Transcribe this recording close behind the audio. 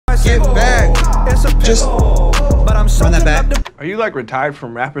get back. Just run that back. Are you like retired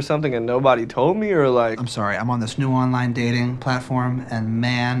from rap or something and nobody told me, or like? I'm sorry, I'm on this new online dating platform, and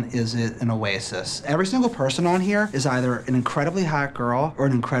man, is it an oasis. Every single person on here is either an incredibly hot girl or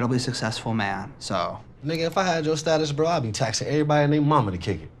an incredibly successful man, so. Nigga, if I had your status, bro, I'd be taxing everybody and their mama to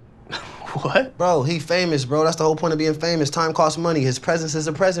kick it. What? Bro, he famous, bro. That's the whole point of being famous. Time costs money. His presence is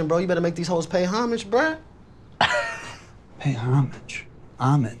a present, bro. You better make these hoes pay homage, bruh. Pay homage.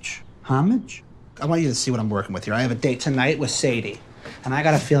 Homage. Homage? I want you to see what I'm working with here. I have a date tonight with Sadie, and I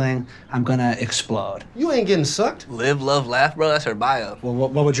got a feeling I'm gonna explode. You ain't getting sucked. Live, love, laugh, bro. That's her bio. Well,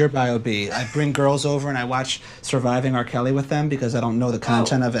 what would your bio be? I bring girls over and I watch Surviving R. Kelly with them because I don't know the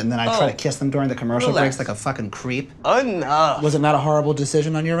content of it, and then I try to kiss them during the commercial breaks like a fucking creep. Enough. Was it not a horrible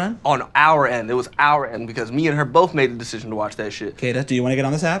decision on your end? On our end. It was our end because me and her both made the decision to watch that shit. Kata, do you want to get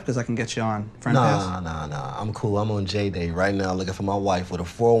on this app? Because I can get you on Friend Pass. Nah. I'm cool. I'm on J-Day right now looking for my wife with a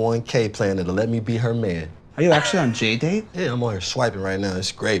 401k plan that'll let me be her man. Are you actually on J-Date? Yeah, I'm on here swiping right now.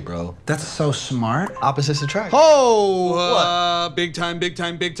 It's great, bro. That's so smart. Opposites attract. Oh! What? Big time, big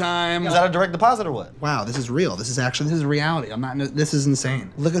time, big time. Is that a direct deposit or what? Wow, this is real. This is reality. This is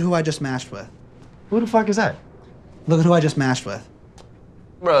insane. Look at who I just matched with. Who the fuck is that? Look at who I just matched with.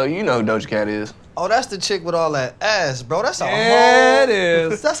 Bro, you know who Doja Cat is. Oh, that's the chick with all that ass, bro. That's a whole... It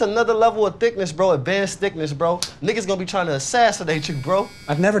is. That's another level of thickness, bro. Advanced thickness, bro. Niggas gonna be trying to assassinate you, bro.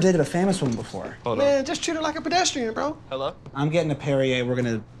 I've never dated a famous one before. Man, just treat her like a pedestrian, bro. Hello? I'm getting a Perrier. We're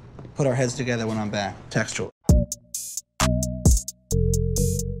gonna put our heads together when I'm back. Textual.